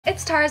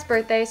It's Tara's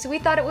birthday, so we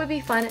thought it would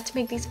be fun to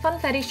make these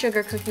Funfetti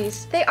sugar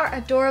cookies. They are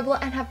adorable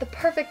and have the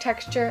perfect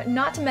texture,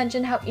 not to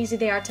mention how easy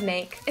they are to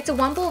make. It's a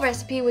one bowl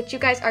recipe which you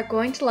guys are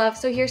going to love,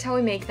 so here's how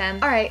we make them.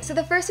 Alright, so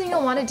the first thing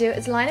you'll want to do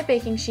is line a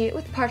baking sheet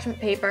with parchment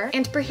paper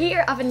and preheat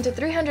your oven to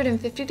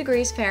 350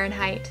 degrees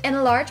Fahrenheit. In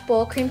a large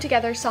bowl, cream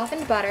together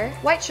softened butter,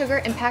 white sugar,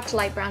 and packed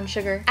light brown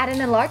sugar. Add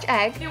in a large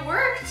egg. It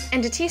worked!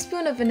 And a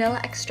teaspoon of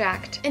vanilla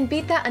extract. And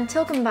beat that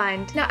until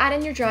combined. Now add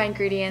in your dry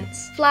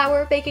ingredients.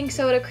 Flour, baking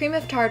soda, cream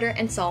of tartar,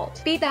 and salt.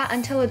 Beat that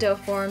until a dough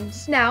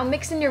forms. Now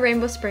mix in your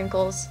rainbow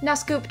sprinkles. Now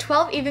scoop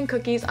 12 even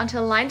cookies onto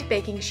a lined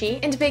baking sheet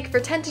and bake for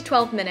 10 to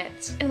 12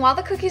 minutes. And while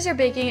the cookies are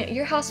baking,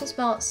 your house will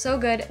smell so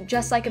good,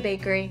 just like a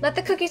bakery. Let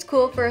the cookies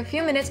cool for a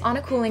few minutes on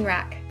a cooling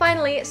rack.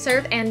 Finally,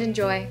 serve and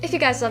enjoy. If you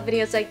guys love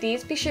videos like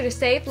these, be sure to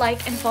save,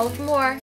 like, and follow for more.